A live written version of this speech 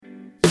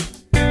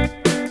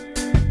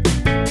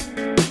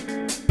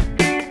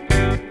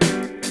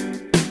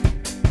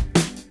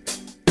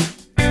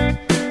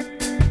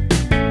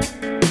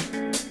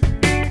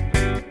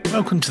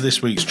Welcome to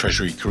this week's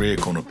Treasury Career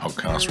Corner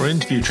podcast, where I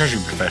interview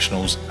Treasury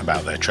professionals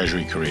about their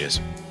Treasury careers.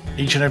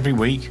 Each and every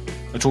week,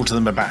 I talk to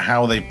them about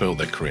how they've built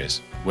their careers,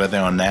 where they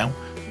are now,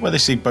 where they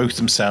see both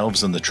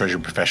themselves and the Treasury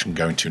profession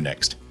going to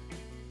next.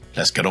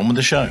 Let's get on with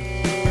the show.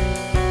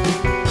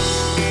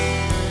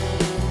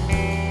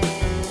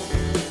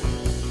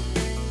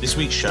 This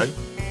week's show,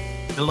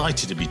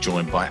 delighted to be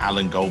joined by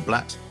Alan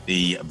Goldblatt,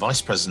 the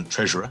Vice President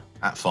Treasurer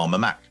at Farmer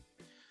Mac.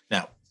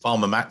 Now,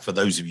 Farmer Mac, for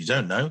those of you who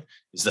don't know,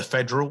 is the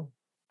Federal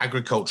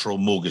Agricultural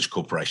Mortgage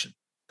Corporation,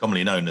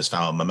 commonly known as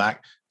Farmer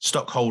Mac,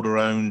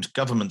 stockholder-owned,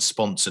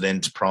 government-sponsored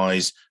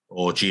enterprise,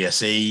 or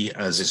GSE,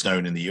 as it's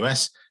known in the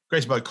US,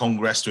 created by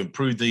Congress to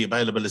improve the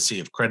availability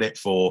of credit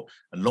for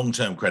and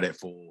long-term credit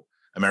for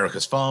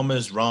America's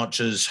farmers,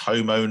 ranchers,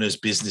 homeowners,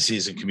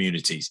 businesses, and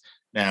communities.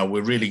 Now,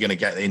 we're really going to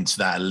get into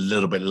that a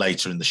little bit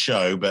later in the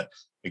show, but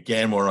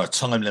again, we're on a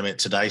time limit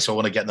today, so I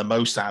want to get the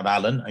most out of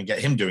Alan and get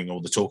him doing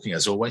all the talking,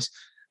 as always.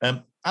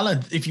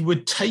 Alan, if you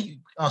would take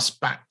us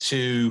back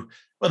to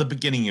the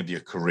beginning of your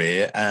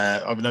career.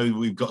 I know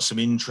we've got some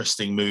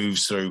interesting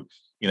moves through,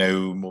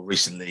 more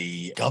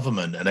recently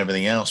government and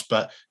everything else.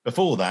 But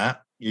before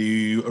that,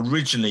 you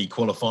originally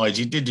qualified,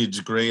 you did your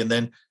degree, and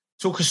then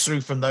talk us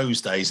through from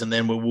those days, and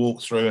then we'll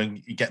walk through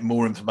and get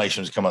more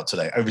information to come up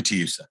today. Over to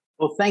you, sir.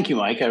 Well, thank you,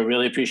 Mike. I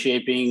really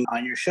appreciate being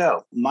on your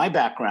show. My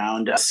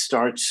background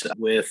starts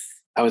with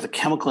I was a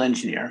chemical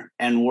engineer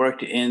and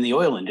worked in the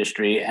oil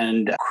industry,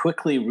 and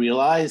quickly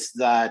realized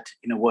that,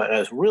 what I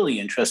was really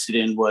interested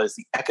in was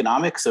the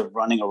economics of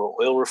running an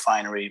oil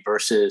refinery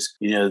versus,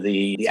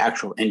 the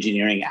actual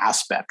engineering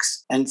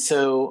aspects. And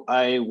so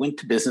I went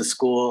to business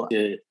school,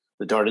 the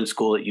Darden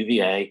School at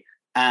UVA,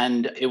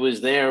 and it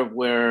was there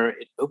where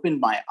it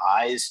opened my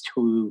eyes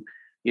to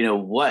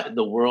what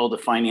the world of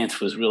finance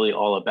was really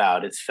all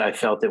about. I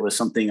felt it was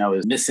something I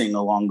was missing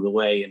along the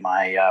way in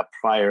my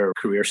prior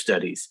career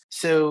studies.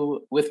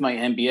 So with my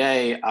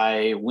MBA,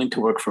 I went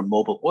to work for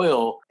Mobil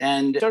Oil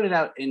and started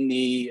out in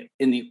the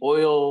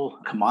oil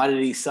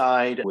commodity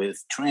side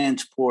with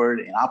transport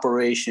and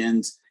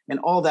operations. And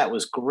all that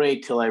was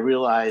great till I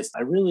realized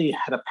I really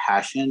had a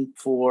passion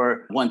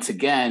for, once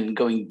again,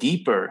 going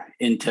deeper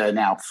into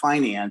now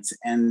finance.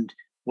 And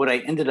what I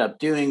ended up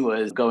doing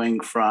was going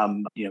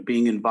from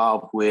being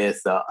involved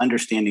with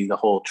understanding the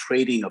whole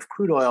trading of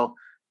crude oil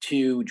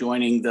to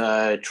joining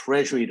the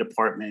Treasury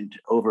Department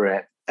over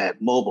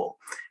at Mobil.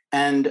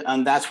 And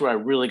that's where I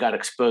really got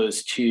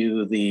exposed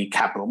to the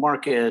capital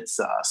markets,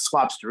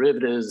 swaps,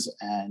 derivatives,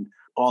 and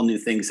all new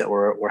things that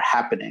were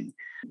happening.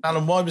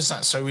 Alan, why was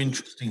that so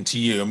interesting to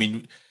you? I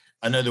mean,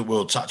 I know that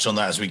we'll touch on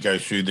that as we go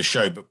through the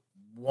show, but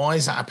why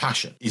is that a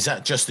passion? Is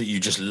that just that you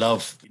just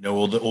love,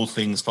 all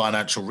things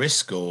financial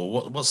risk,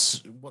 or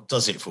what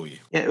does it for you?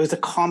 Yeah, it was a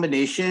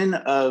combination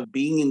of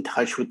being in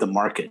touch with the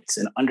markets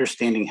and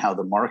understanding how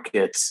the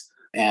markets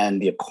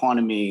and the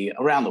economy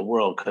around the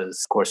world,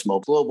 because of course,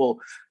 Mobil Global,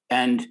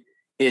 and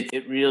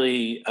it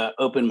really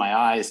opened my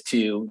eyes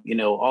to,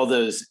 all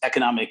those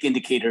economic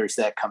indicators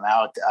that come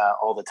out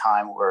all the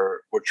time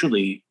were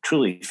truly,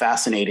 truly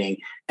fascinating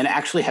and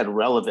actually had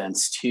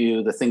relevance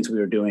to the things we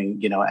were doing,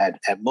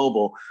 at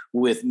Mobil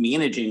with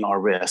managing our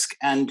risk.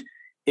 And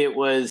it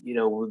was,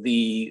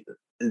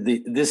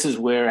 this is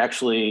where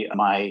actually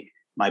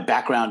my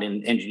background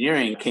in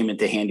engineering came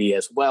into handy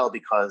as well,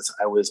 because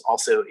I was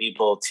also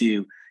able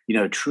to,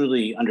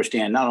 truly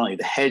understand not only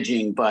the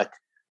hedging, but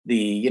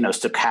the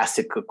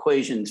stochastic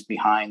equations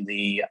behind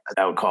the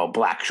I would call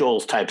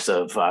Black-Scholes types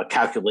of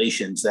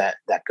calculations that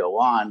go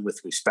on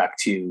with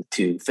respect to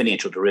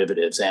financial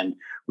derivatives, and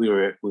we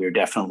were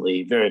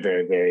definitely very,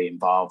 very, very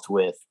involved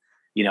with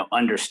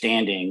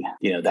understanding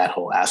that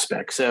whole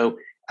aspect. So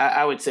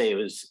I would say it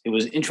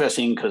was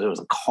interesting because it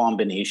was a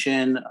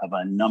combination of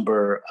a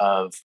number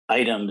of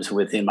items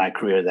within my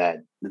career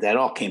that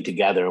all came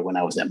together when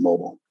I was at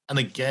Mobil. And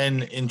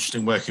again,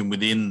 interesting working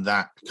within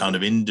that kind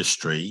of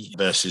industry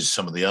versus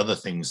some of the other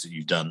things that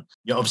you've done.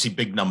 Obviously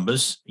big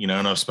numbers, and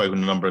I've spoken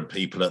to a number of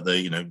people at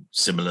the,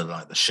 similar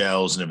like the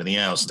Shells and everything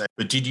else.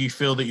 But did you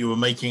feel that you were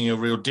making a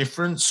real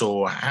difference,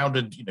 or how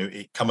did,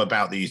 it come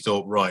about that you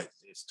thought, right,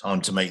 it's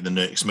time to make the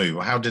next move?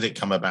 Or how did it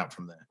come about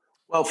from there?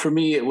 Well, for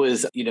me, it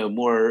was,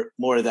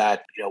 more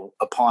that,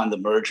 upon the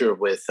merger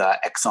with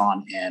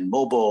Exxon and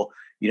Mobil,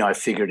 I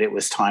figured it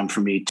was time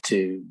for me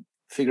to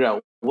figure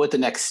out what the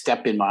next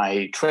step in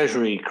my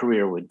treasury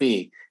career would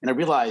be. And I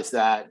realized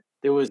that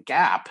there was a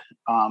gap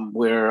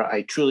where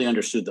I truly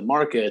understood the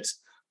markets,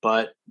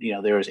 but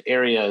there was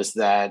areas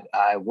that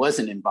I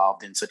wasn't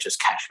involved in, such as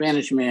cash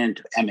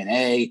management,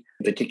 M&A in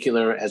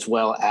particular, as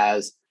well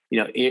as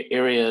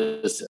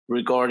areas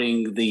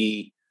regarding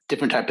the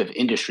different type of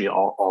industry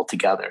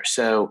altogether.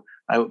 So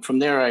from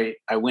there,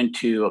 I went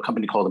to a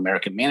company called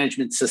American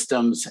Management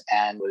Systems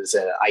and was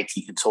an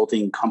IT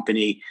consulting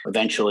company.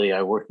 Eventually,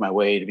 I worked my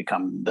way to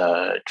become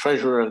the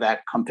treasurer of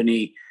that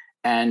company.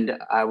 And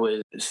I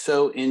was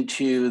so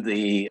into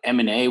the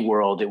M&A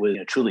world, it was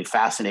truly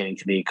fascinating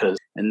to me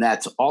and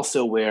that's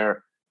also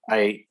where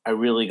I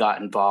really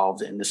got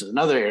involved. And this is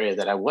another area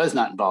that I was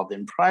not involved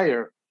in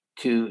prior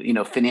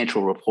to,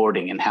 financial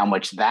reporting and how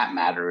much that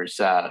matters,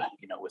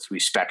 with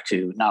respect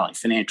to not only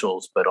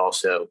financials, but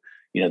also,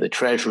 the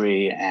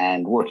Treasury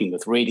and working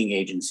with rating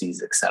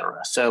agencies, et cetera.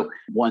 So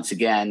once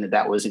again,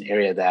 that was an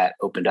area that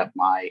opened up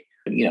my,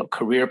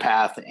 career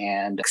path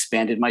and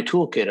expanded my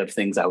toolkit of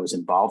things I was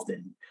involved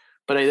in.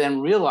 But I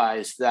then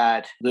realized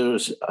that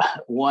there's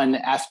one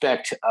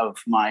aspect of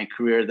my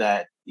career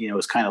that,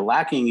 was kind of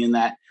lacking, in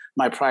that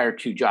my prior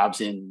two jobs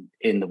in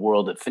the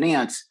world of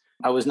finance,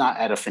 I was not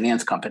at a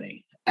finance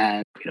company.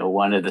 And,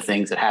 one of the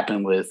things that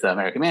happened with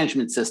American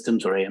Management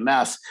Systems, or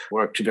AMS,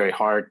 worked very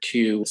hard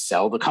to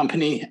sell the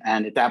company.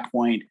 And at that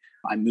point,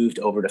 I moved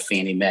over to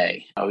Fannie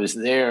Mae. I was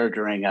there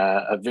during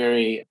a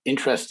very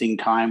interesting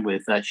time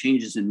with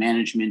changes in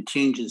management,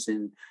 changes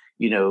in,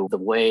 the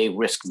way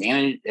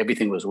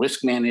everything was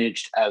risk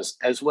managed,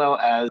 as well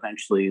as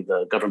eventually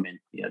the government,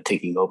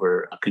 taking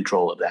over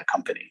control of that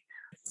company.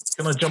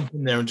 Can I jump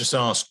in there and just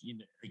ask, you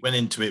went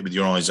into it with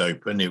your eyes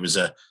open. It was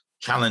a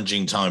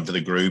challenging time for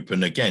the group.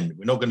 And again,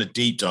 we're not going to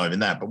deep dive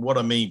in that. But what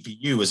I mean for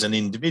you as an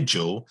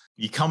individual,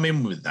 you come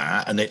in with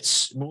that and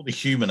it's more the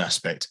human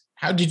aspect.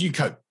 How did you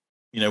cope?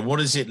 What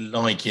is it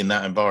like in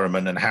that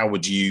environment, and how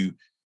would you,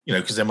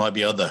 because there might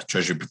be other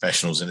Treasury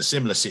professionals in a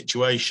similar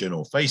situation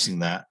or facing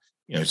that,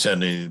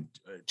 certainly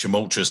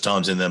tumultuous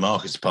times in their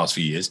markets the past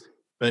few years.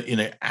 But,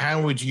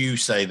 how would you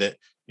say that,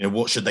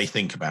 what should they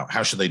think about?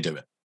 How should they do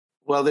it?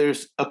 Well,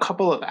 there's a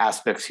couple of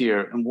aspects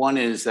here. And one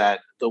is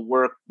that the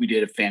work we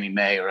did at Fannie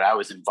Mae, or I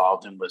was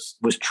involved in,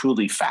 was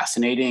truly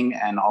fascinating.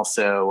 And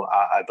also,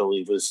 I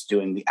believe, was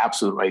doing the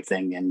absolute right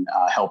thing in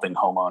helping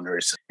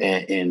homeowners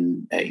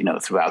in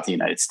throughout the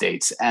United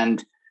States.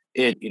 And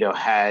it,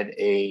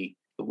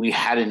 we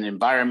had an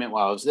environment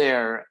while I was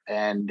there,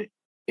 and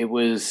it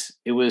was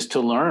to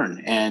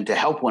learn and to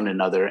help one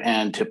another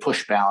and to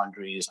push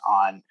boundaries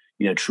on,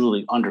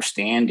 truly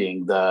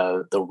understanding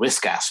the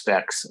risk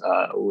aspects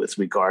with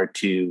regard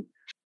to,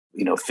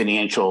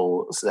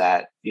 financials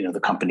that, the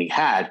company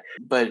had.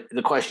 But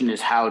the question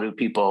is, how do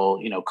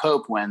people,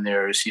 cope when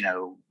there's,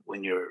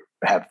 when you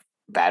have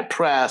bad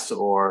press,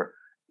 or,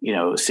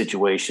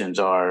 situations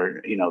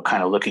are,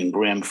 kind of looking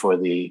grim for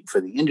the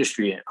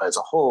industry as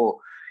a whole.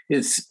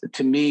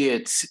 To me,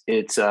 it's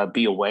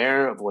be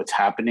aware of what's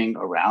happening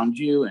around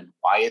you and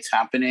why it's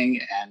happening.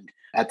 And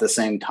at the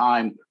same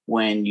time,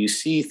 when you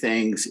see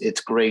things,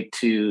 it's great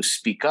to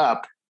speak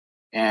up,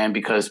 and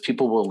because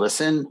people will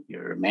listen,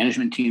 your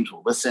management teams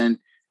will listen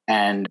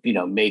and,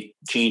 make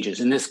changes.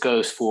 And this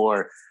goes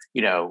for,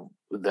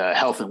 the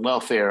health and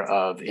welfare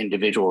of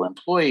individual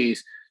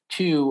employees,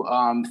 to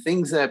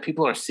things that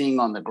people are seeing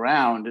on the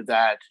ground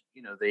that,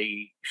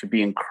 they should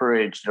be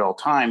encouraged at all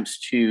times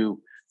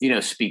to,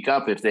 speak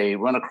up if they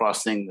run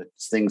across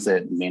things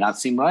that may not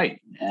seem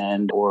right,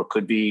 or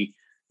could be,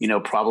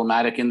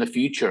 problematic in the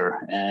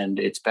future. And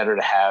it's better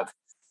to have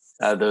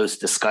those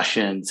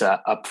discussions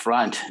up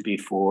front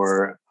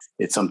before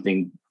it's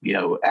something,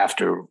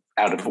 after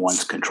out of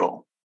one's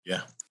control.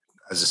 Yeah.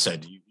 As I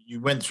said, you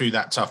went through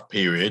that tough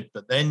period,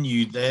 but then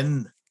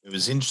it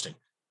was interesting.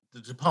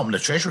 The Department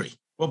of Treasury,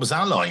 what was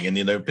that like? And,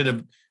 a bit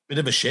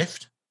of a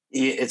shift?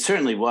 It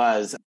certainly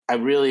was. I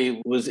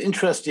really was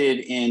interested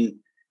in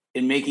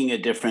making a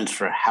difference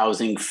for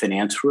housing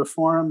finance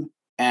reform.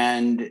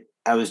 And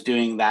I was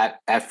doing that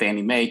at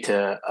Fannie Mae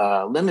to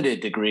a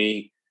limited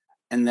degree.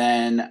 And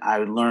then I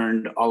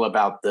learned all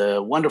about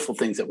the wonderful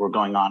things that were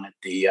going on at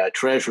the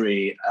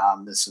Treasury.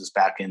 This was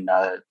back in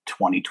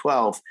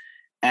 2012.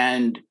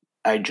 And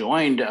I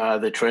joined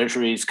the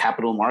Treasury's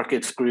Capital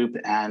Markets Group.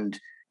 And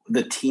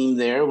the team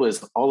there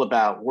was all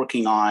about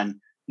working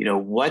on,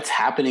 what's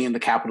happening in the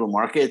capital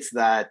markets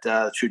that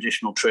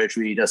traditional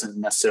Treasury doesn't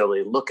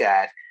necessarily look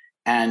at.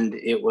 And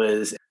it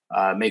was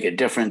make a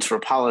difference for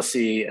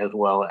policy, as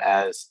well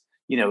as,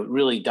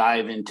 really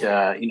dive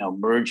into,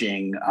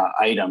 merging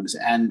items.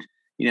 And,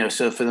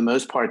 so for the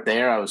most part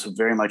there, I was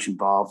very much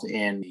involved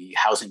in the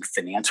housing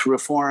finance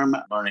reform,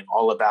 learning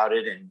all about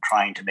it and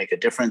trying to make a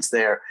difference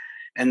there.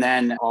 And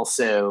then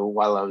also,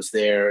 while I was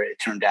there, it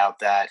turned out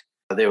that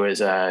there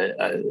was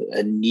a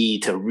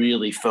need to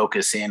really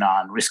focus in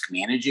on risk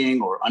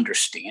managing or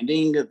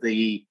understanding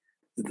the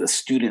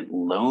student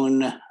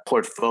loan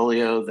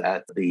portfolio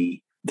that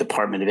the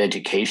Department of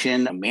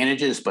Education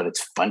manages, but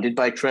it's funded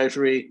by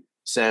Treasury.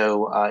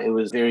 So it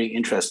was very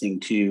interesting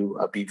to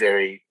be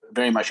very,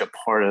 very much a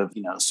part of,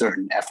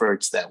 certain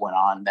efforts that went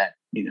on that,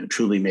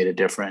 truly made a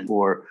difference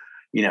for,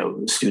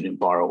 student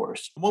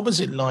borrowers. What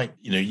was it like?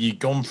 You'd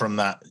gone from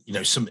that,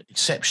 some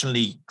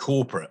exceptionally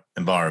corporate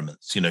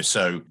environments,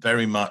 so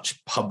very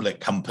much public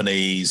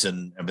companies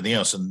and everything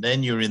else. And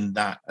then you're in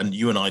that, and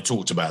you and I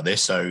talked about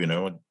this.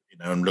 So,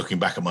 I'm looking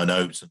back at my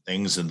notes and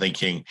things and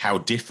thinking how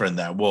different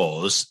that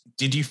was.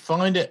 Did you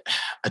find it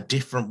a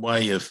different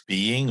way of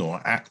being or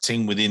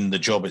acting within the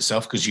job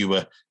itself? Because you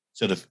were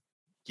sort of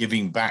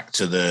giving back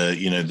to the,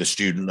 the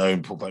student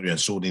loan portfolio and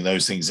sorting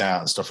those things out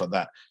and stuff like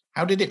that.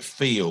 How did it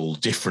feel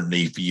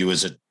differently for you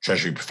as a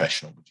Treasury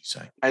professional, would you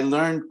say? I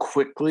learned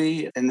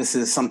quickly, and this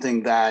is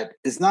something that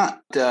is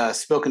not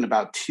spoken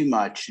about too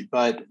much,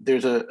 but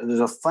there's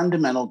a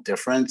fundamental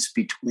difference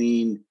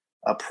between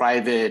a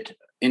private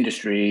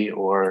industry,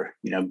 or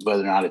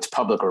whether or not it's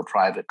public or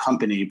private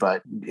company,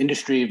 but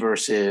industry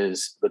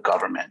versus the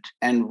government.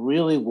 And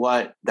really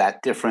what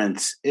that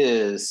difference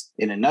is,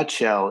 in a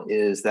nutshell,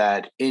 is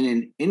that in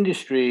an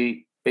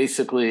industry,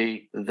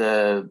 basically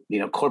the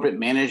corporate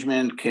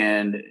management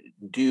can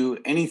do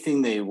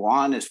anything they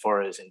want as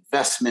far as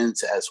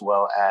investments, as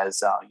well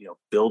as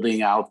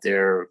building out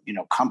their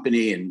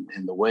company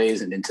in the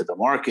ways and into the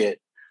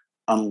market,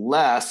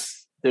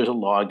 unless there's a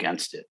law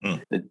against it.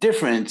 The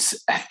difference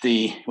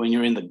when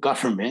you're in the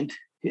government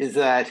is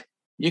that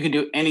you can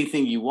do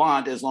anything you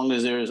want as long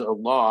as there's a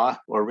law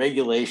or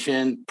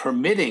regulation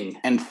permitting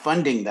and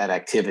funding that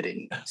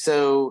activity.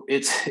 So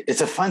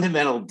it's a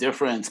fundamental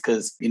difference,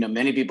 because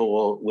many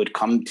people would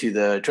come to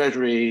the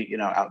Treasury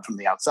out from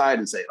the outside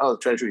and say, oh, the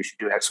Treasury should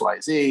do X, Y,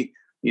 Z,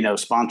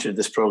 sponsor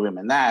this program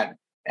and that,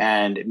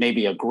 and it may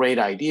be a great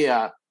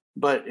idea.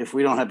 But if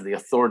we don't have the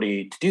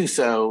authority to do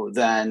so,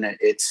 then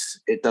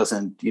it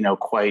doesn't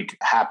quite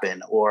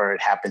happen, or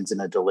it happens in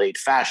a delayed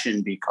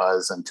fashion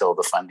because until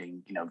the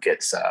funding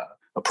gets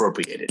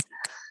appropriated.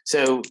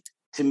 So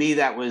to me,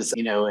 that was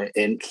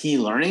a key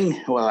learning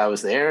while I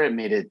was there. It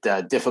made it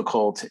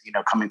difficult,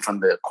 coming from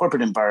the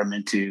corporate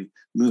environment, to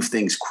move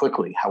things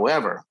quickly.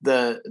 However,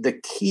 the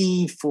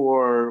key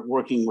for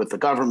working with the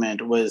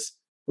government was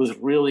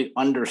really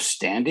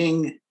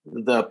understanding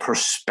the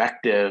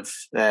perspective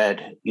that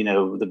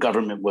the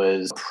government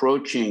was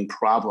approaching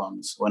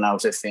problems. When I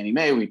was at Fannie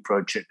Mae, we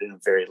approached it in a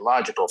very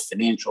logical,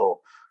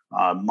 financial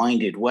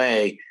minded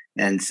way,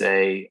 and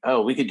say,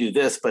 oh, we could do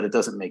this, but it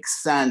doesn't make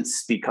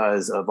sense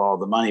because of all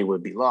the money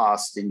would be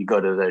lost. And you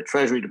go to the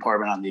Treasury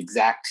Department on the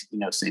exact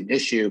same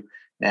issue,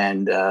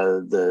 and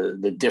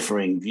the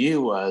differing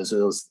view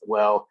was,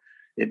 well,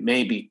 it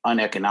may be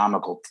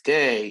uneconomical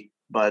today,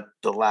 but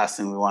the last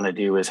thing we want to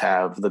do is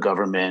have the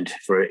government,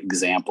 for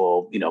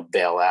example,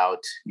 bail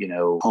out,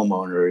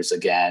 homeowners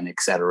again, et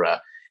cetera,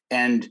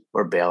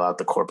 or bail out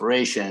the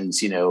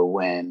corporations,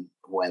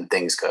 when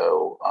things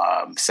go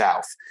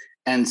south.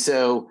 And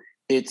so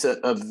it's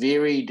a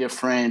very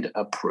different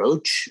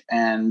approach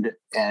and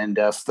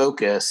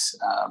focus,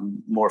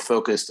 more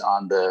focused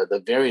on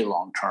the very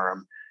long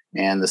term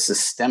and the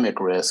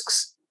systemic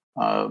risks,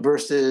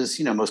 versus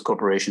most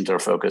corporations are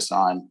focused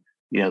on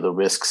the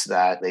risks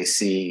that they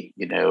see,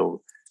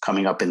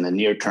 coming up in the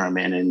near term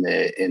and in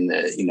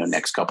the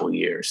next couple of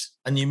years.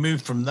 And you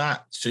moved from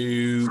that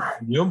to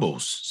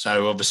renewables.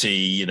 So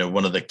obviously,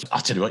 one of the,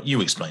 I'll tell you what, you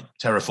explain,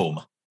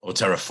 Terraform,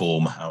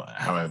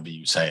 however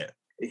you say it.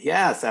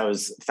 Yes, I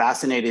was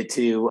fascinated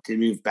to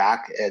move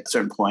back at a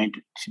certain point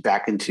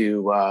back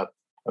into, I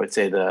would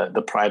say,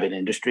 the private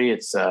industry.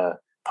 It's a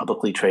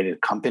publicly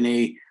traded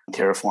company.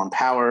 Terraform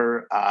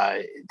Power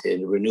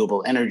did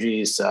renewable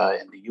energies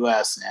in the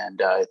U.S., and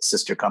its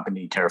sister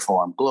company,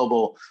 Terraform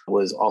Global,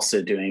 was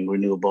also doing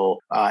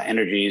renewable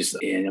energies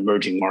in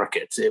emerging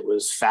markets. It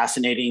was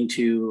fascinating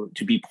to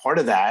be part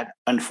of that.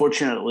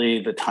 Unfortunately,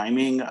 the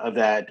timing of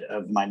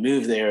my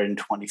move there in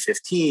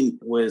 2015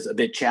 was a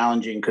bit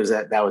challenging, because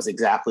that was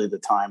exactly the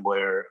time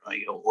where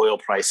oil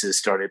prices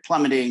started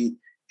plummeting,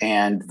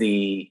 and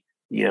the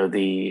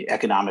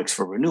economics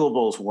for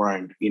renewables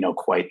weren't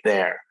quite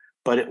there.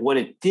 But what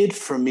it did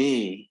for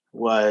me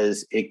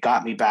was it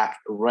got me back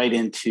right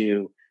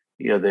into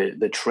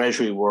the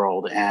Treasury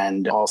world,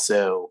 and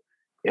also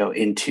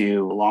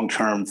into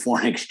long-term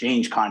foreign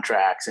exchange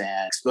contracts,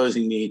 and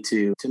exposing me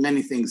to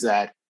many things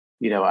that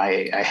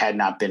I had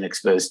not been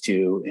exposed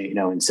to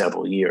in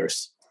several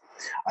years.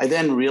 I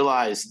then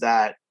realized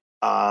that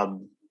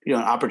an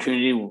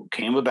opportunity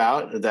came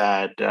about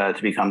that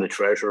to become the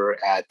treasurer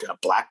at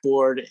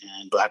Blackboard,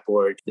 and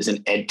Blackboard is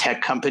an ed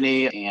tech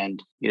company.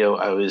 And,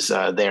 I was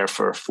there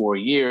for 4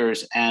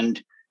 years.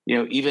 And,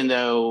 even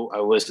though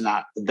I was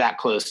not that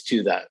close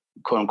to the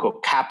quote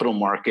unquote capital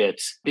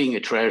markets, being a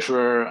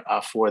treasurer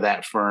for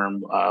that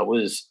firm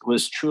was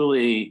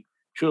truly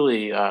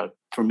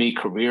for me,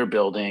 career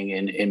building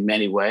in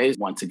many ways.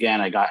 Once again,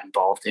 I got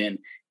involved in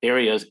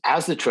areas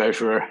as the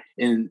treasurer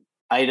in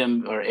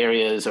item or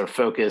areas or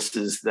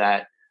focuses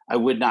that I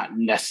would not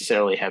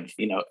necessarily have,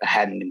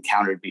 hadn't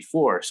encountered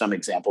before. Some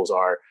examples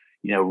are,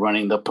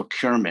 running the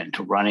procurement,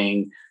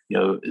 running,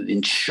 the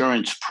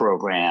insurance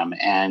program.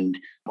 And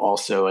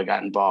also I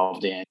got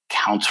involved in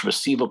accounts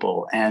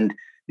receivable. And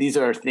these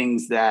are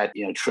things that,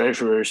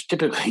 treasurers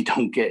typically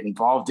don't get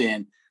involved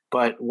in.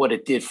 But what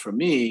it did for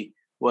me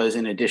was,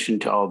 in addition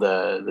to all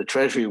the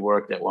treasury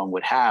work that one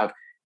would have,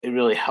 it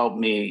really helped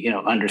me,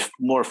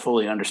 more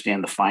fully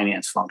understand the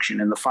finance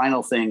function. And the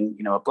final thing,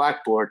 at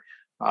Blackboard,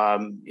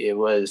 it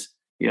was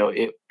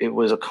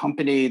a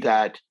company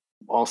that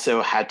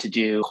also had to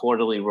do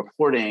quarterly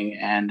reporting,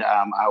 and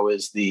I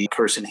was the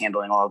person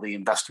handling all the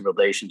investor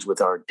relations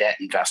with our debt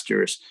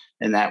investors.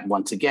 And that,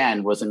 once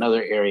again, was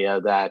another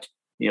area that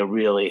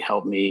really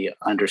helped me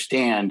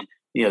understand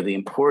the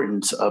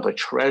importance of a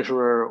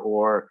treasurer,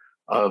 or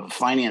of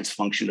finance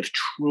function of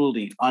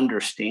truly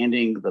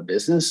understanding the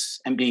business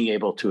and being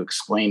able to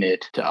explain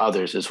it to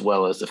others as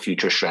well as the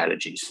future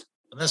strategies.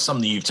 And that's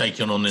something you've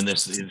taken on in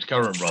this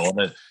current role.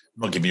 I'm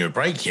not giving you a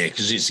break here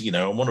because it's,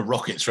 I want to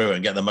rock it through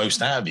and get the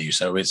most out of you.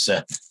 So it's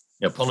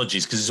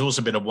apologies, because it's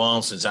also been a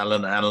while since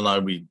Alan and I,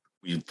 we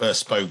first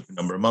spoke a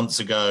number of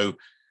months ago.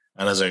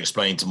 And as I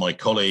explained to my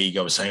colleague,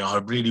 I was saying, I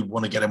really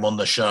want to get him on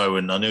the show.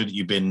 And I know that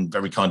you've been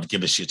very kind to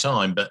give us your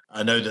time, but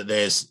I know that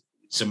there's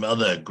some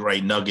other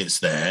great nuggets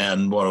there.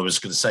 And what I was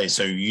going to say,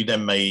 so you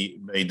then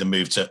made the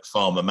move to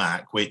Farmer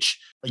Mac, which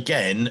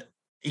again,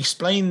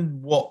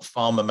 explain what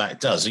Farmer Mac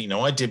does.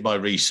 I did my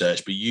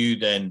research, but you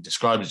then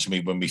described it to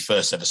me when we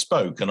first ever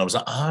spoke. And I was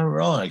like, oh,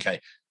 right, okay.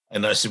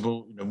 And I said,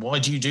 well, why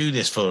do you do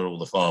this for all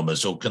the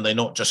farmers? Or can they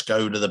not just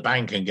go to the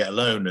bank and get a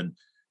loan? And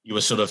you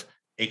were sort of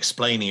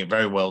explaining it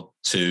very well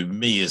to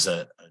me as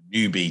a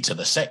newbie to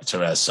the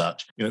sector as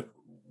such.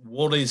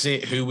 What is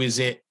it? Who is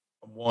it?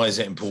 Why is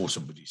it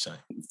important, would you say?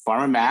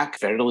 Farmer Mac,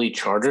 federally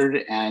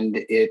chartered, and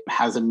it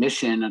has a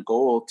mission, a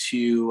goal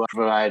to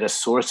provide a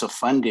source of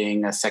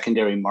funding, a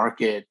secondary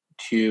market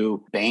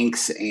to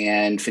banks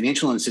and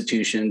financial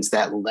institutions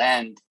that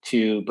lend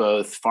to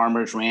both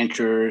farmers,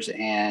 ranchers,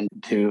 and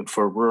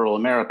for rural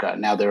America.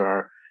 Now, there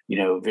are,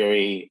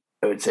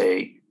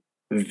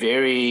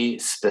 very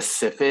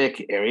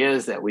specific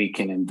areas that we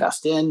can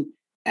invest in.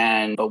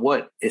 But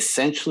what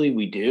essentially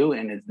we do,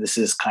 and this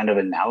is kind of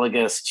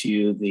analogous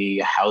to the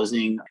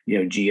housing,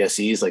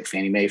 GSEs like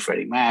Fannie Mae,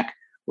 Freddie Mac,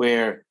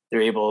 where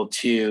they're able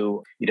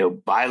to,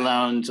 buy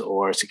loans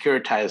or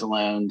securitize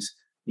loans,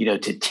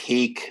 to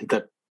take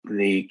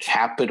the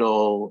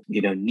capital,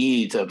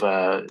 needs of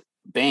a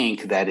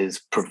bank that is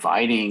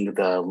providing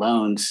the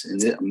loans,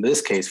 in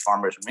this case,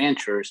 farmers and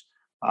ranchers.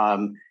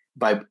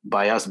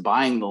 By us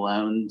buying the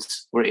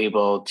loans, we're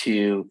able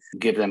to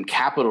give them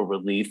capital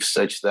relief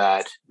such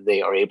that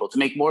they are able to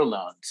make more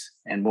loans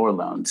and more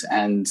loans.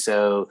 And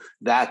so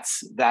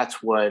that's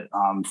what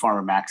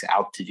Farmer Mac's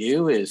out to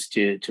do, is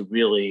to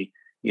really,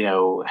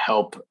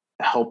 help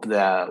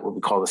what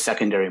we call the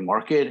secondary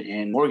market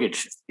in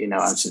mortgage,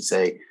 I should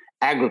say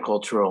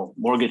agricultural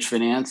mortgage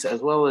finance,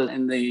 as well as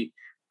in the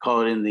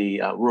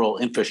rural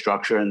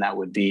infrastructure. And that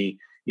would be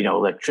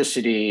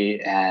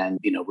electricity and,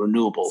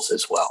 renewables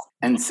as well.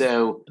 And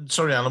so...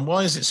 Sorry, Alan,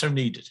 why is it so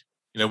needed?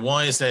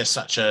 Why is there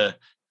such a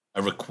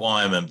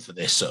requirement for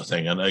this sort of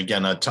thing? And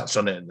again, I touched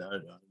on it.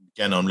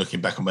 Again, I'm looking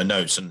back on my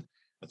notes, and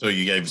I thought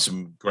you gave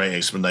some great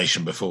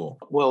explanation before.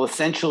 Well,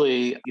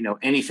 essentially,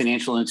 any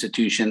financial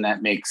institution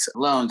that makes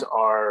loans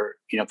are,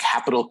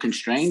 capital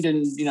constrained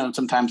and,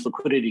 sometimes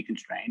liquidity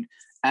constrained.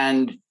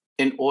 And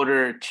in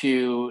order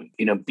to,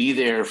 be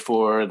there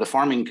for the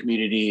farming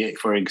community,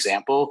 for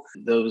example,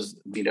 those,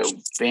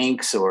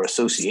 banks or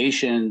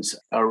associations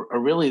are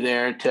really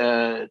there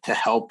to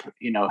help,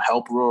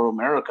 help rural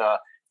America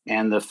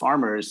and the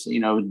farmers,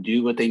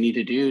 do what they need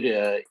to do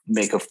to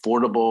make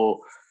affordable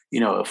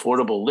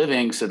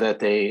living so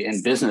that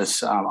and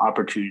business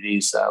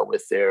opportunities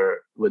with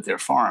their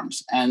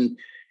farms. And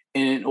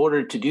in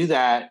order to do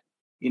that,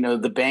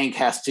 the bank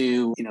has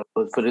to,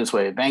 let's put it this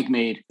way, a bank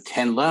made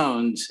 10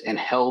 loans and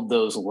held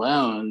those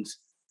loans,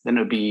 then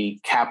it would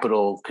be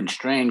capital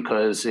constrained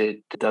because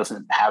it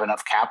doesn't have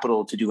enough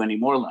capital to do any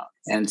more loans.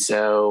 And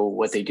so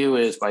what they do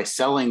is, by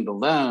selling the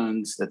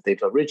loans that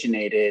they've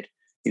originated,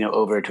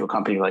 over to a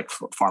company like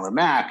Farmer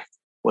Mac,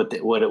 what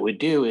it would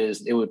do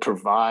is it would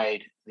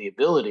provide the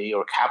ability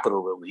or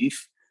capital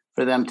relief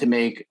for them to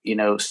make,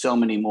 so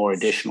many more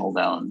additional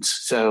loans.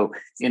 So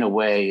in a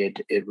way,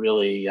 it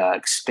really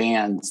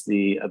expands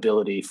the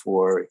ability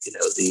for,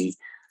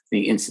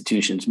 the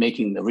institutions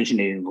making the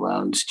originating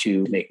loans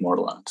to make more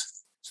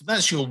loans. So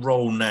that's your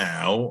role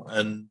now.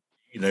 And,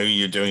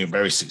 you're doing it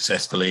very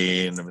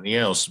successfully and everything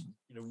else.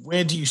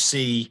 Where do you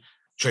see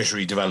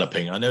Treasury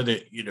developing? I know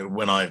that,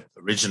 when I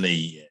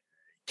originally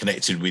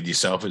connected with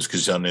yourself, it's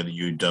because I know that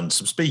you'd done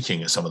some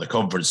speaking at some of the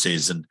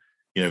conferences and,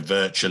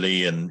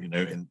 virtually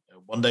and,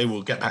 one day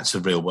we'll get back to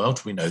the real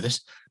world. We know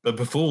this. But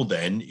before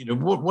then,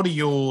 what are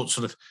your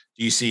do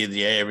you see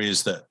the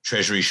areas that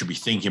Treasury should be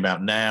thinking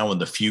about now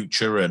and the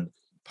future and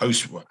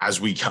post,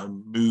 as we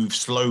move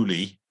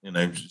slowly,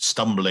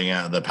 stumbling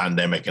out of the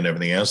pandemic and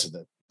everything else,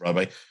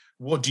 Rabbi,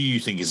 what do you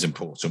think is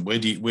important? Where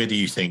do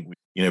you think,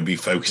 be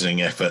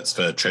focusing efforts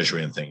for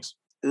Treasury and things?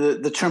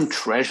 The term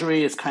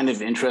Treasury is kind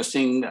of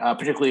interesting.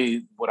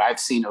 Particularly what I've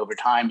seen over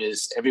time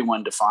is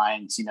everyone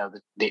defines,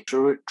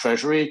 the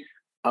Treasury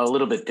a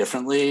little bit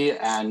differently.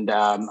 And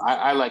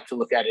I like to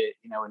look at it,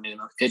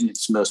 in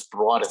its most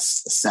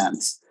broadest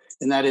sense.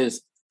 And that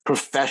is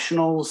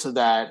professionals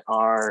that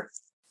are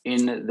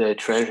in a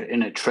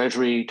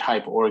Treasury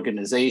type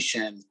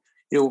organization.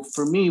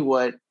 For me,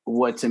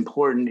 what's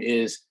important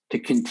is to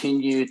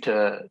continue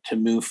to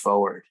move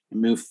forward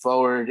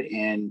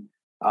in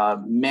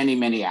many,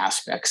 many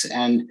aspects.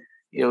 And,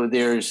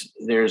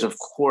 there's of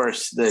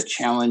course the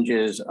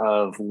challenges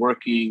of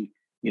working,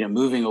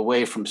 moving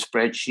away from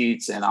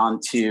spreadsheets and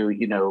onto,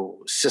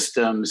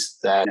 systems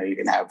that you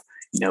can have,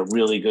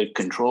 really good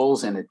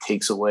controls, and it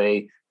takes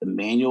away the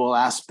manual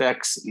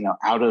aspects,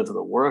 out of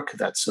the work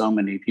that so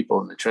many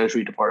people in the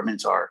Treasury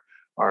departments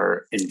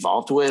are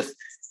involved with.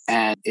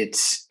 And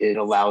it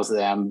allows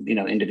them,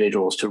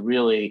 individuals to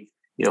really,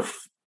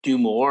 do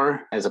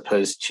more as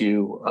opposed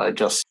to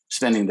just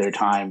spending their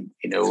time,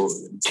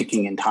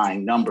 ticking and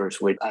tying numbers,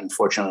 which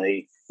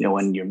unfortunately,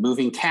 when you're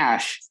moving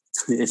cash,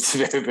 it's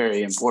very,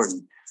 very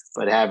important.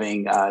 But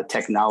having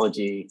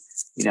technology,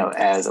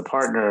 as a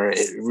partner,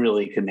 it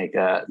really can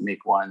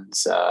make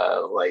one's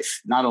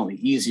life not only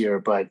easier,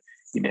 but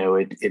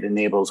it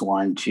enables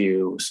one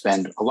to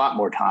spend a lot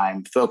more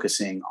time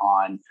focusing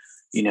on,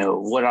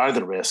 what are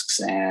the risks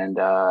and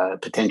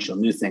potential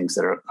new things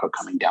that are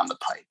coming down the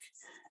pike.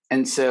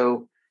 And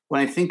so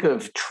when I think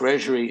of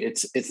Treasury,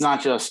 it's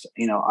not just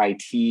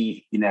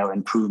IT,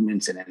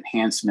 improvements and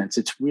enhancements.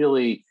 It's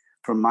really,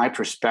 from my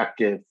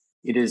perspective,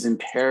 it is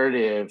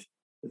imperative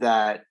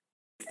that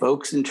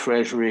folks in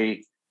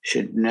Treasury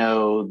should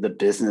know the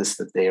business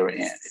that they are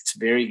in. It's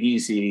very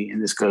easy,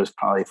 and this goes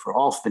probably for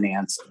all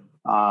finance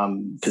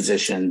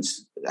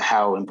positions,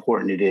 how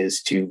important it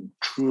is to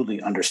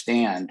truly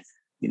understand,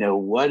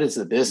 what is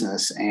the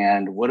business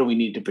and what do we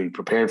need to be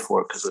prepared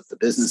for? Because if the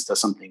business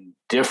does something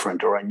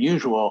different or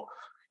unusual,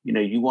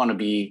 you want to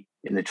be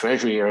in the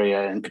Treasury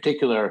area in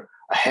particular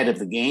ahead of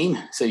the game,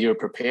 so you're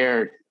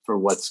prepared for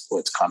what's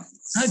coming.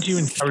 How do you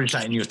encourage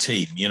that in your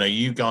team?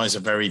 You guys are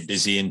very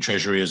busy in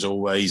Treasury as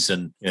always,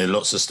 and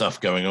lots of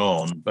stuff going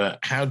on. But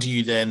how do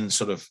you then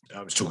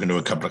I was talking to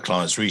a couple of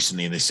clients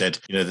recently, and they said,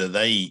 that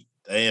they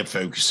are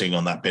focusing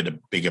on that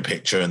bigger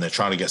picture, and they're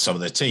trying to get some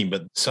of their team.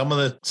 But some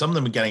of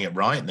them are getting it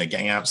right, and they're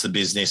getting out to the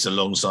business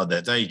alongside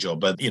their day job.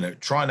 But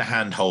trying to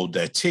handhold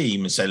their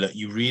team and say, look,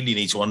 you really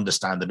need to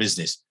understand the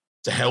business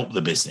to help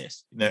the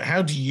business.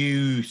 How do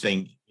you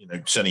think?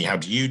 Certainly, how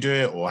do you do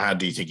it, or how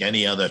do you think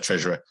any other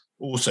treasurer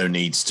also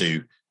needs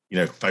to,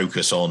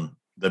 focus on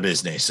the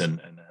business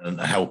and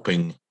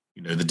helping,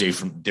 the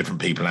different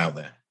people out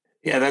there?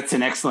 Yeah, that's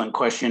an excellent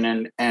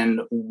question.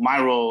 And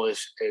my role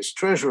as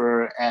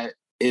treasurer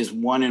is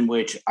one in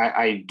which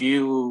I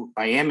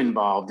am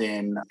involved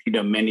in,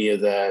 many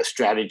of the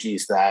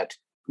strategies that,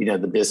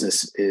 the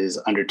business is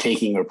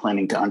undertaking or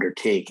planning to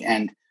undertake.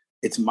 And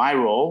it's my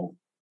role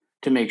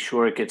to make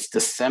sure it gets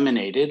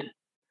disseminated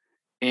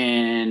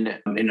in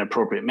an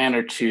appropriate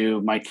manner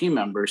to my team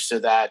members so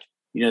that,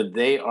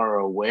 they are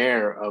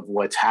aware of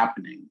what's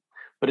happening.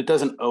 But it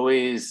doesn't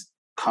always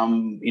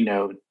come,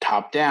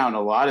 top down.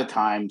 A lot of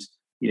times,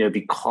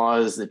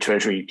 because the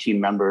Treasury team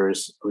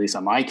members, at least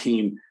on my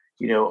team,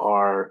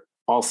 are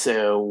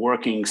also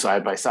working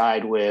side by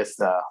side with,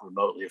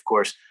 remotely, of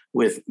course,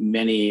 with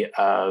many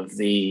of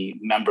the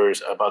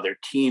members of other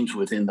teams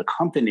within the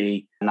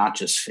company, not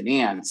just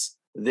finance.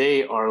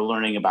 They are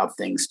learning about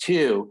things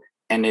too.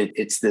 And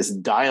it's this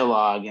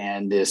dialogue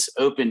and this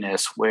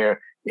openness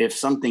where if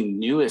something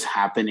new is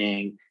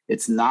happening,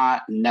 it's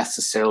not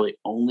necessarily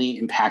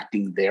only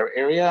impacting their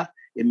area,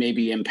 it may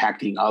be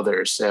impacting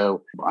others.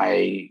 So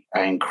I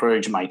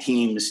encourage my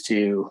teams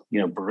to,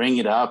 bring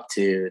it up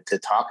to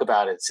talk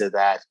about it so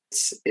that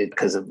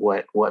because of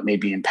what may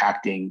be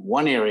impacting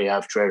one area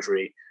of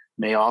Treasury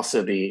may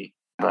also be,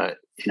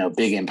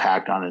 big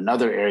impact on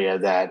another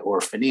area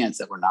or finance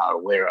that we're not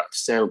aware of.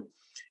 So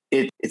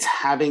it's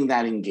having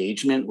that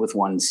engagement with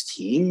one's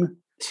team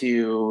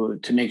to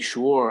make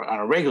sure on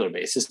a regular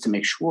basis, to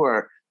make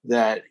sure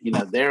that,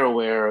 they're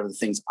aware of the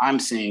things I'm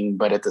seeing,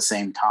 but at the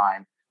same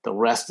time, the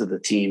rest of the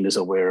team is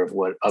aware of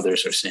what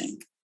others are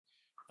seeing.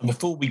 And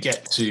before we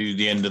get to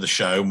the end of the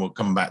show, and we'll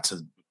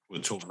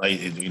talk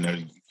later,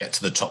 get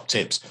to the top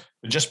tips.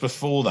 But just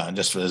before that, and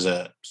just as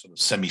a sort of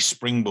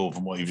semi-springboard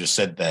from what you've just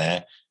said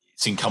there,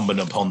 it's incumbent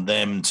upon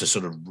them to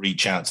sort of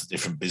reach out to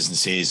different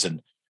businesses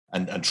and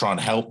try and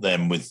help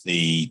them with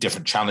the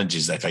different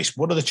challenges they face.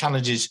 What are the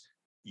challenges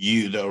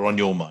that are on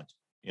your mind?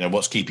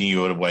 What's keeping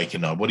you awake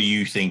at night? What are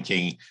you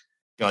thinking?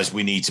 Guys,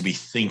 we need to be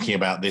thinking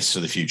about this for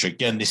the future.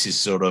 Again, this is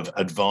sort of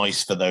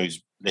advice for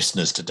those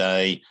listeners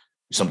today.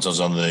 Sometimes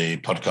on the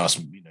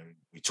podcast,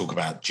 we talk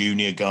about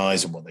junior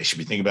guys and what they should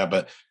be thinking about,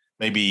 but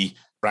maybe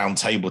round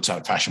table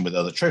type fashion with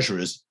other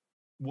treasurers.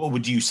 What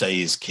would you say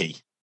is key,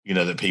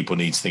 that people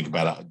need to think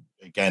about?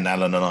 Again,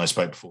 Alan and I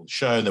spoke before the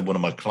show, and then one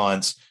of my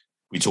clients,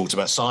 we talked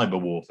about cyber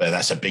warfare.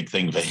 That's a big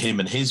thing for him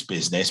and his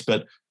business,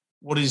 but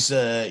what is,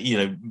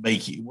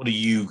 what are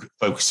you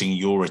focusing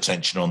your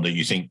attention on that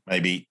you think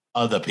maybe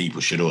other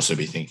people should also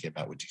be thinking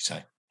about, would you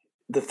say?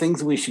 The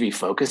things we should be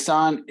focused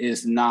on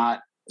is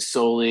not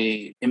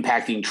solely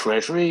impacting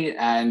Treasury.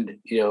 And,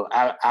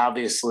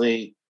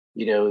 obviously,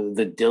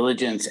 the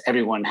diligence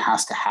everyone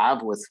has to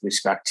have with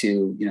respect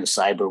to,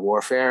 cyber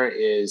warfare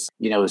is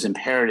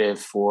imperative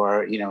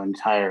for, an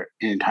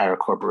entire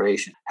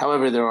corporation.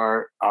 However, there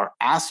are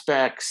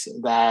aspects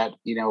that,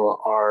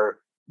 are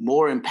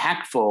more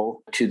impactful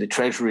to the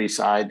Treasury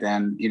side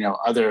than,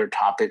 other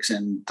topics.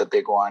 And the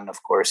big one,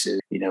 of course, is,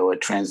 a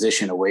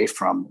transition away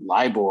from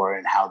LIBOR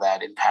and how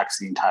that impacts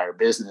the entire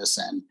business.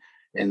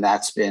 And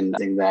that's been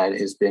something that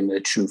has been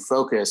a true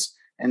focus.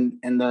 And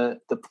the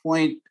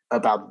point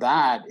about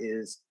that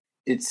is,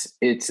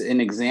 it's an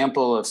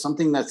example of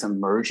something that's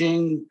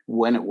emerging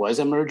when it was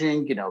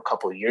emerging, a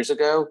couple of years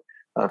ago,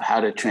 of how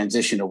to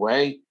transition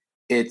away.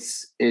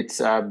 It's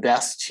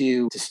best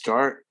to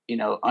start,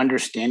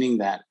 understanding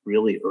that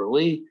really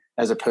early,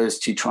 as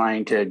opposed to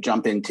trying to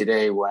jump in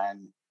today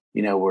when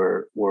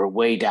we're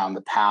way down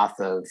the path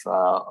of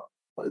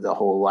the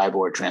whole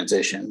LIBOR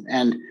transition.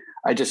 And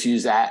I just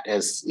use that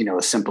as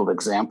a simple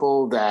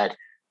example that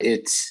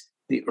it's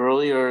the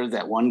earlier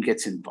that one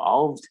gets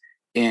involved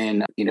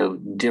in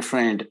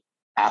different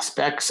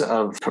aspects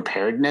of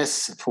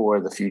preparedness for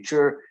the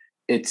future,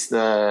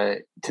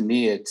 to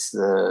me it's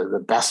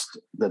the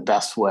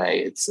best way.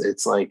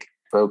 It's like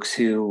folks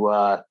who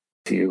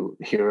if you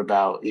hear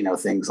about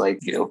things like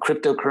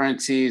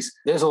cryptocurrencies,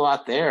 there's a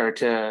lot there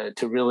to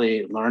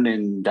really learn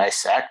and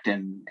dissect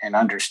and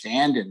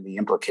understand, and the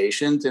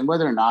implications, and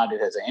whether or not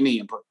it has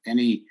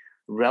any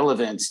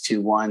relevance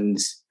to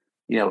one's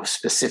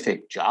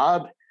specific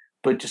job,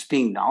 but just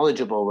being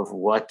knowledgeable of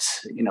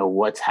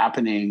what's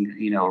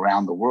happening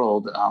around the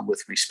world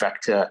with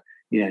respect to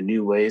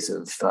new ways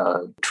of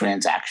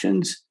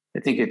transactions. I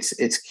think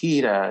it's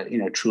key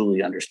to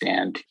truly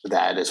understand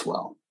that as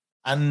well.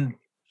 And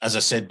as I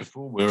said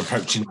before, we're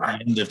approaching the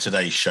end of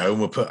today's show, and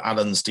we'll put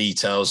Alan's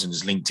details and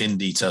his LinkedIn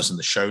details in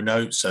the show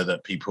notes so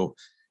that people,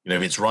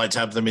 if it's right to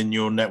have them in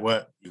your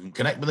network, you can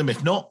connect with them.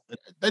 If not,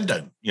 then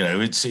don't.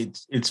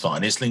 It's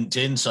fine. It's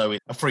LinkedIn, so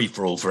it's a free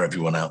for all for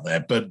everyone out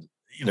there. But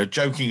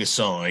joking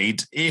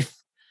aside, if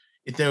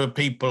there were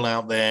people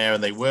out there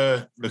and they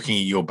were looking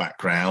at your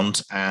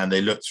background and they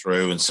look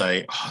through and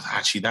say, oh,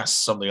 actually, that's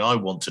something I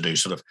want to do,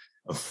 sort of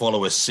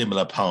follow a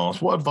similar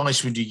path, what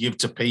advice would you give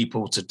to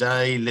people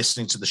today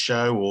listening to the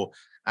show, or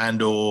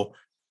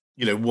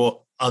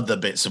what other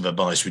bits of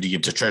advice would you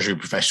give to Treasury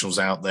professionals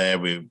out there?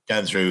 We're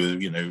going through,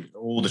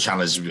 all the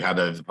challenges we've had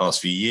over the past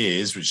few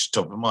years, which is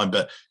top of mind,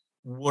 but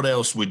what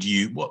else would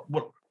you, what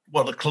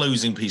the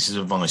closing pieces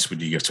of advice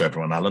would you give to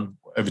everyone, Alan?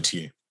 Over to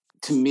you.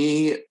 To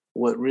me,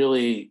 what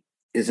really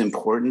is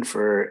important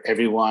for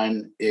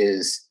everyone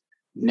is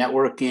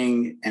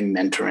networking and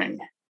mentoring.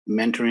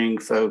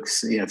 Mentoring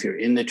folks, if you're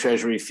in the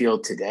Treasury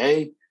field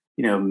today,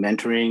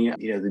 mentoring,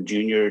 the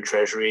junior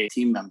Treasury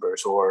team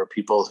members or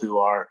people who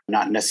are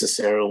not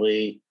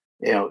necessarily,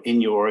 in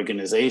your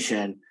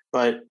organization,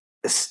 but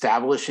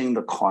establishing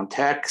the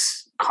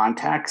contacts,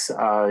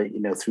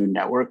 through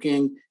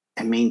networking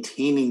and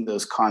maintaining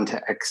those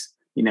contacts,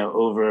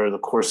 over the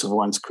course of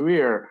one's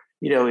career,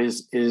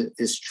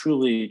 is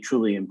truly,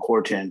 truly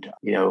important,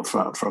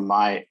 from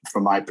my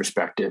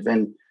perspective.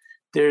 And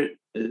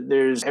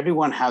there's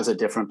everyone has a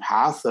different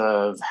path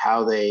of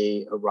how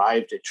they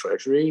arrived at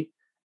Treasury.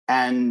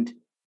 And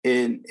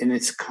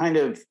it's kind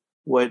of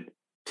what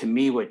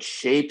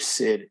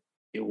shapes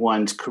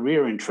one's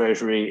career in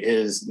Treasury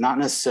is not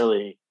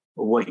necessarily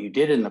what you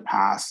did in the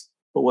past,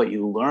 but what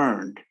you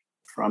learned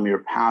from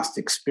your past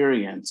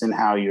experience and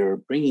how you're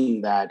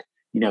bringing that,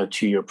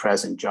 to your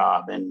present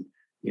job. And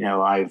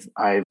I've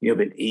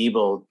been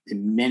able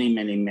in many,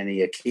 many,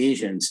 many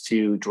occasions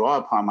to draw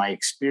upon my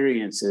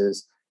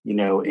experiences,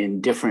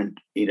 in different,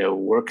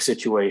 work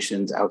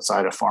situations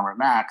outside of Farmer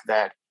Mac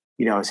that,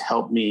 has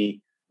helped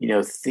me,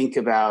 think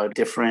about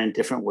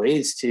different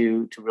ways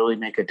to really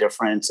make a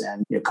difference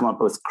and come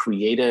up with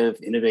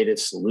creative, innovative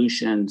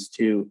solutions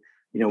to,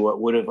 what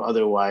would have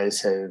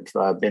otherwise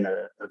have been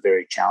a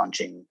very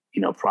challenging,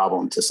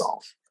 problem to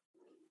solve.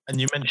 And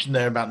you mentioned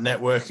there about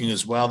networking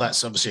as well.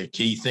 That's obviously a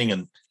key thing,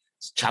 and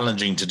it's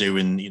challenging to do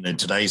in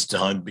today's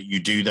time, but you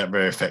do that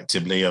very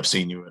effectively. I've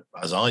seen you,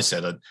 as I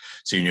said, I've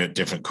seen you at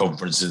different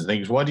conferences and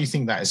things. Why do you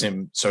think that is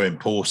so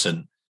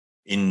important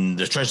in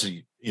the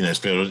Treasury,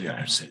 field?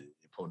 It's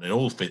important in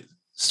all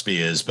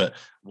spheres, but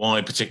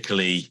why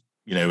particularly,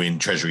 in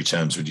Treasury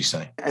terms, would you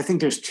say? I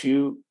think there's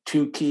two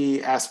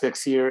key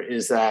aspects here.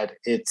 Is that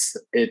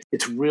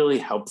it's really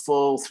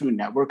helpful through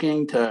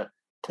networking to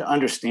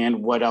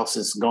understand what else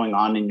is going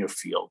on in your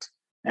field.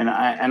 And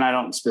I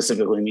don't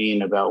specifically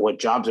mean about what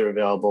jobs are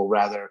available.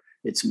 Rather,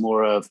 it's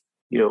more of,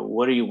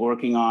 what are you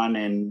working on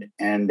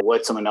and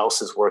what someone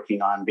else is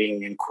working on,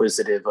 being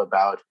inquisitive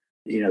about,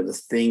 the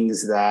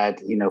things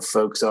that,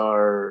 folks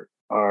are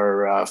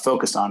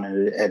focused on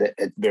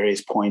at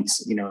various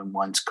points, in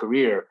one's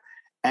career.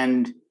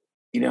 And,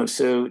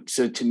 so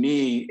to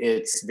me,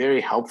 it's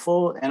very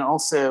helpful. And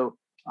also,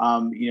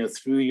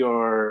 through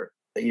your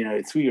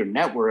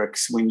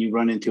networks, when you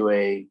run into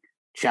a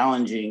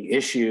challenging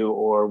issue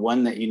or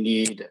one that you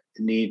need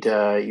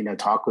to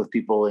talk with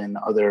people in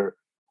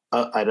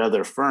at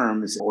other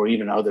firms or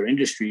even other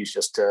industries,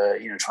 just to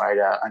try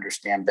to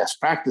understand best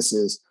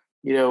practices,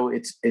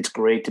 it's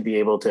great to be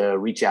able to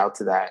reach out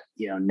to that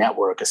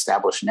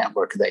established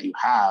network that you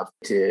have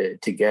to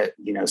get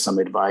some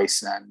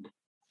advice and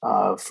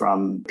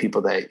from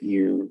people that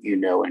you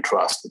know and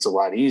trust. It's a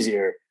lot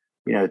easier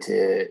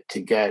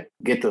to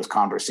get those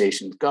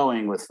conversations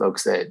going with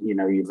folks that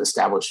you've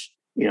established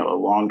a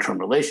long-term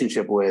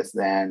relationship with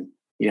than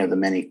the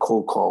many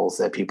cold calls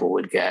that people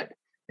would get.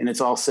 And it's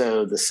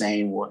also the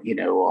same,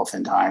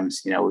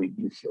 oftentimes, you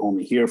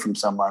only hear from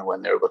someone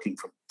when they're looking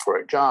for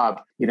a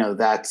job.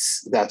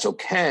 That's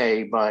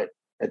okay. But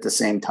at the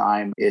same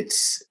time,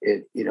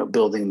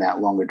 building that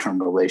longer term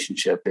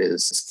relationship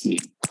is key.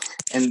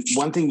 And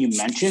one thing you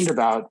mentioned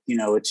about,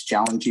 it's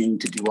challenging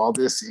to do all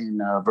this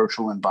in a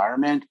virtual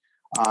environment.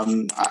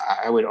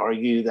 I would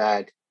argue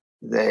that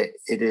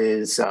it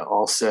is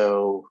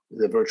also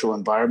the virtual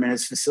environment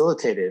has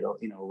facilitated,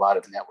 a lot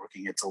of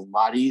networking. It's a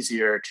lot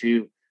easier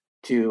to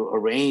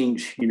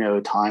arrange,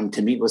 time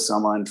to meet with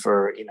someone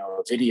for,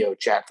 a video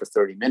chat for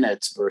 30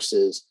 minutes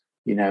versus,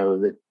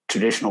 the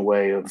traditional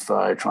way of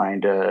trying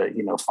to,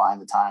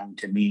 find the time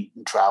to meet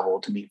and travel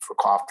to meet for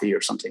coffee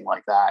or something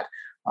like that.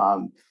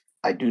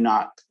 I do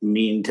not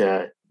mean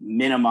to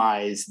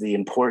minimize the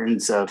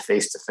importance of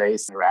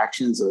face-to-face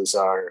interactions. Those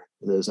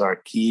are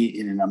key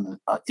in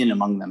and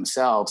among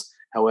themselves.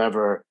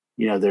 However,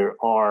 there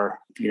are,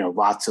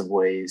 lots of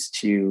ways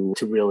to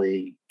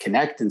really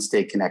connect and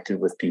stay connected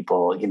with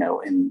people,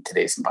 in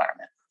today's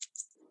environment.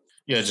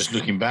 Yeah, just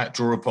looking back,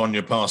 draw upon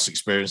your past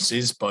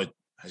experiences by,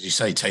 as you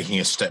say, taking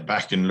a step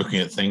back and looking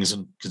at things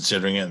and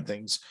considering it and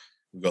things.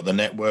 We've got the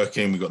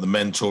networking, we've got the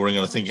mentoring,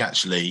 and I think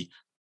actually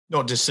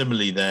not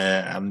dissimilarly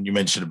there. And you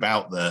mentioned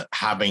about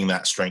having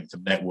that strength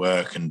of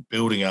network and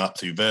building up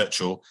through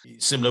virtual.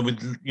 Similar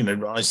with,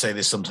 I say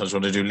this sometimes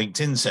when I do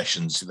LinkedIn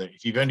sessions, so that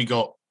if you've only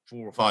got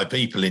 4 or 5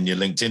 people in your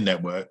LinkedIn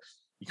network,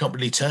 you can't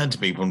really turn to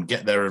people and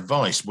get their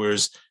advice.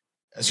 Whereas,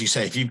 as you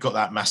say, if you've got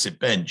that massive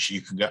bench,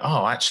 you can go,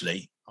 oh,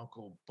 actually, I'll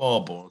call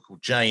Bob or I'll call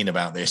Jane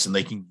about this, and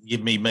they can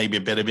give me maybe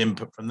a bit of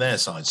input from their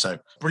side. So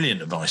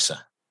brilliant advice, sir.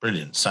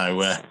 Brilliant.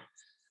 So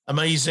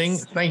amazing.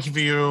 Thank you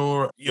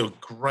for your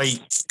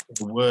great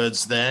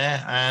words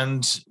there.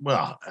 And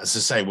well, as I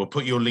say, we'll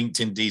put your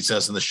LinkedIn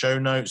details in the show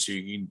notes so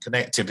you can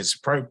connect if it's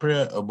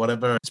appropriate or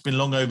whatever. It's been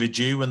long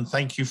overdue, and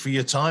thank you for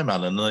your time,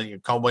 Alan. I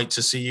can't wait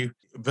to see you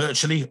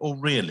virtually or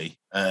really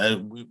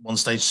one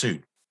stage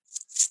soon.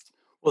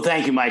 Well,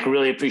 thank you, Mike. I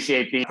really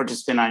appreciate being a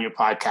participant on your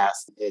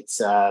podcast. It's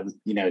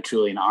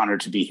truly an honor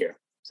to be here.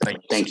 So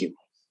thank you.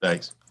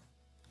 Thanks.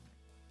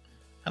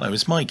 Hello,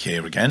 it's Mike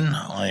here again.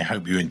 I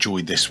hope you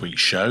enjoyed this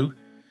week's show.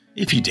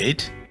 If you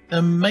did,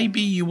 then maybe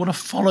you want to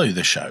follow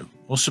the show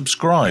or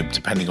subscribe,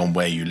 depending on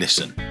where you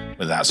listen,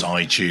 whether that's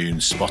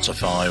iTunes,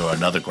 Spotify, or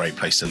another great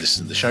place to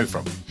listen to the show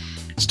from.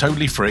 It's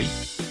totally free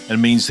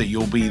and means that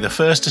you'll be the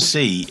first to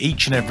see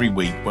each and every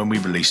week when we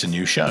release a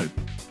new show.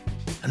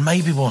 And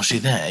maybe whilst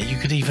you're there, you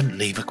could even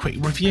leave a quick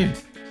review.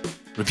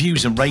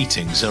 Reviews and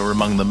ratings are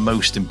among the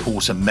most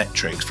important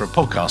metrics for a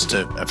podcast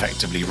to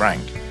effectively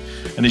rank.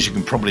 And as you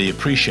can probably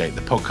appreciate,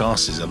 the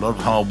podcast is a lot of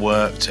hard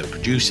work to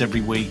produce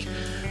every week.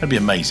 It'd be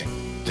amazing.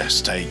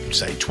 Just take,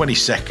 say, 20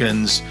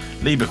 seconds,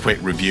 leave a quick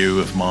review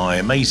of my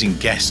amazing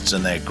guests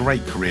and their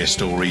great career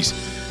stories.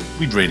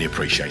 We'd really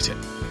appreciate it.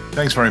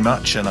 Thanks very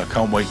much, and I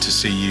can't wait to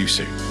see you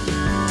soon.